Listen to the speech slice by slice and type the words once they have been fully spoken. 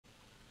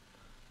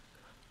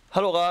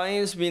Hello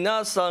guys,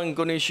 minasan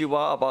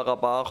konnichiwa, apa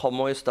kabar,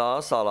 ¿cómo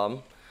está? Salam.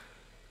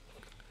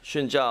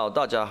 xin chào,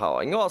 大家好，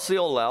我是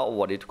用了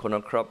我的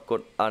corner crab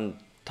good and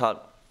tag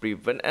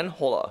prevent and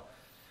hola.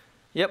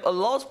 Yep, a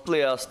lot of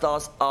players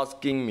starts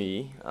asking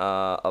me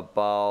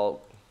about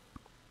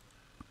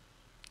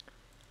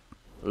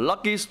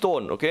lucky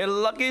stone. Okay,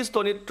 lucky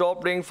stone is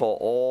dropping for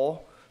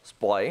all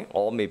spoil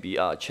or maybe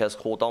chest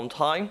cooldown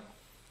time.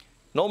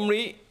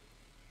 Normally,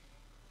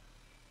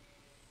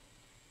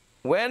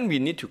 when we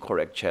need to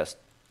correct chest,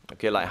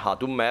 okay, like hard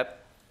to map,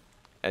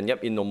 and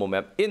yep, in normal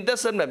map, in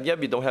desert map, yep,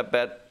 we don't have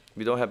bad.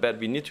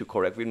 We need to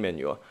correct with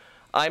manual.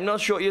 I'm not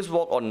sure it's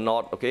work or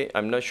not. Okay,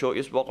 I'm not sure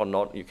it's work or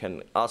not. You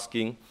can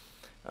asking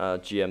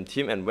GM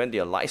team and when they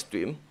are live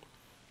stream,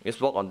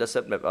 it's work on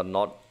desert map or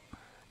not.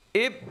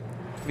 If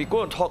we're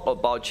going to talk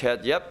about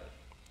chest, yep.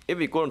 If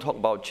we're going to talk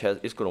about chest,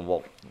 it's going to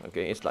work.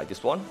 Okay, it's like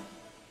this one.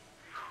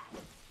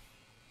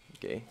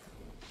 Okay,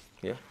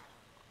 yeah.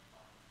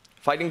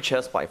 Fighting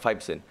chest by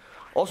 5%.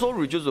 Also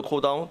reduce the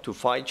cooldown to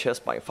fight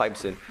chest by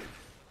 5%.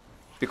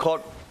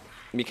 Because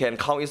we can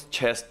count its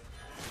chest.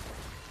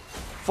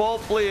 For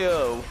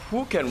player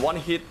who can one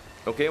hit,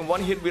 okay,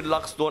 one hit with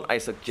luck stone, I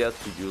suggest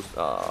to use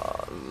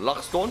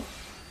luck stone.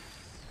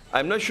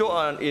 I'm not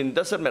sure in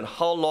desert map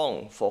how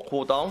long for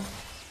cooldown.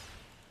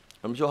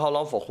 I'm sure how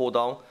long for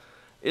cooldown.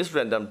 Is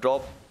random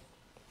drop,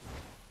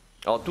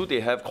 or do they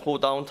have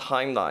cooldown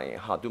timeline?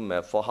 Hard to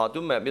map. For hard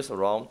to map is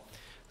around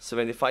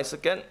 75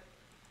 seconds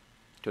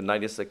to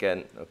 90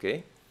 seconds.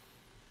 Okay.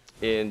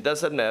 In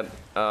desert map,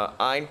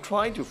 I'm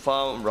trying to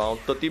farm around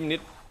 30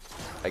 minutes.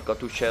 I got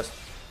 2 chests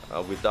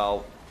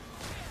without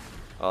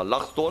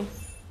luck stone.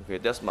 Okay,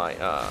 that's my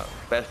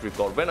best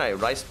record. When I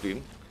live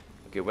stream,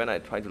 okay, when I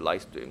try to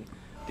live stream,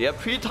 they have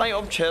 3 types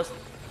of chests.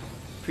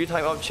 3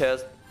 types of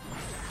chests.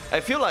 I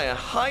feel like a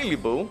high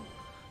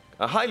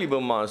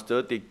level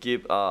monster, they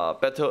give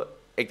better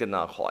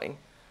Eternal coin.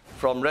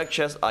 From red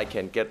chest, I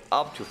can get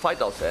up to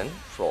 5,000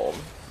 from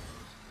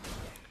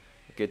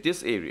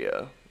this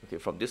area. Okay,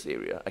 from this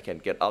area, I can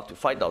get up to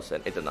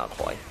 5,000 Eternal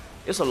coin.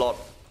 It's a lot.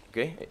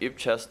 Okay, if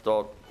chest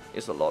dot,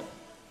 it's a lot.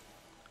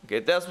 Okay,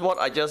 that's what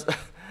I just.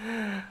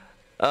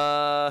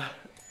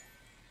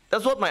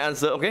 That's what my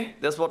answer. Okay,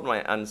 that's what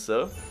my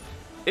answer.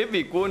 If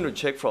we're going to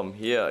check from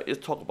here,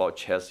 it's talk about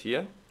chest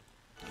here.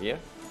 Here.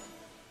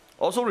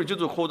 Also reduce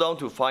the cooldown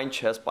to find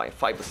chest by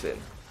 5%.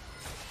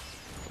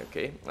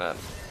 Okay,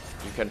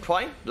 you can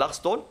try luck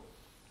stone.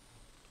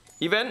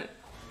 Even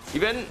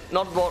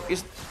not work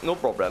is no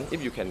problem.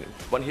 If you can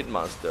one hit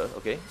monster,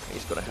 okay,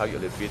 it's gonna help you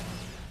a little bit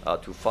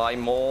to find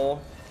more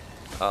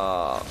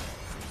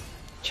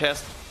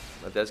chest.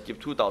 Let's give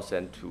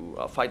 2,000 to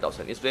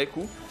 5,000. It's very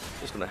cool.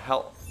 It's gonna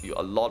help you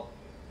a lot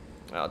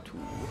to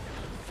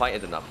find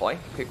Eternal coin.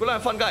 Okay, good luck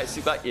and fun, guys. See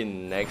you back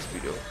in next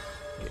video.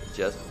 Okay,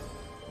 just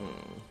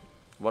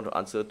want to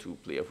answer to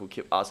player who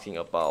keep asking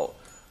about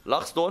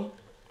luck stone.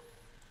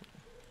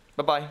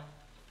 Bye bye.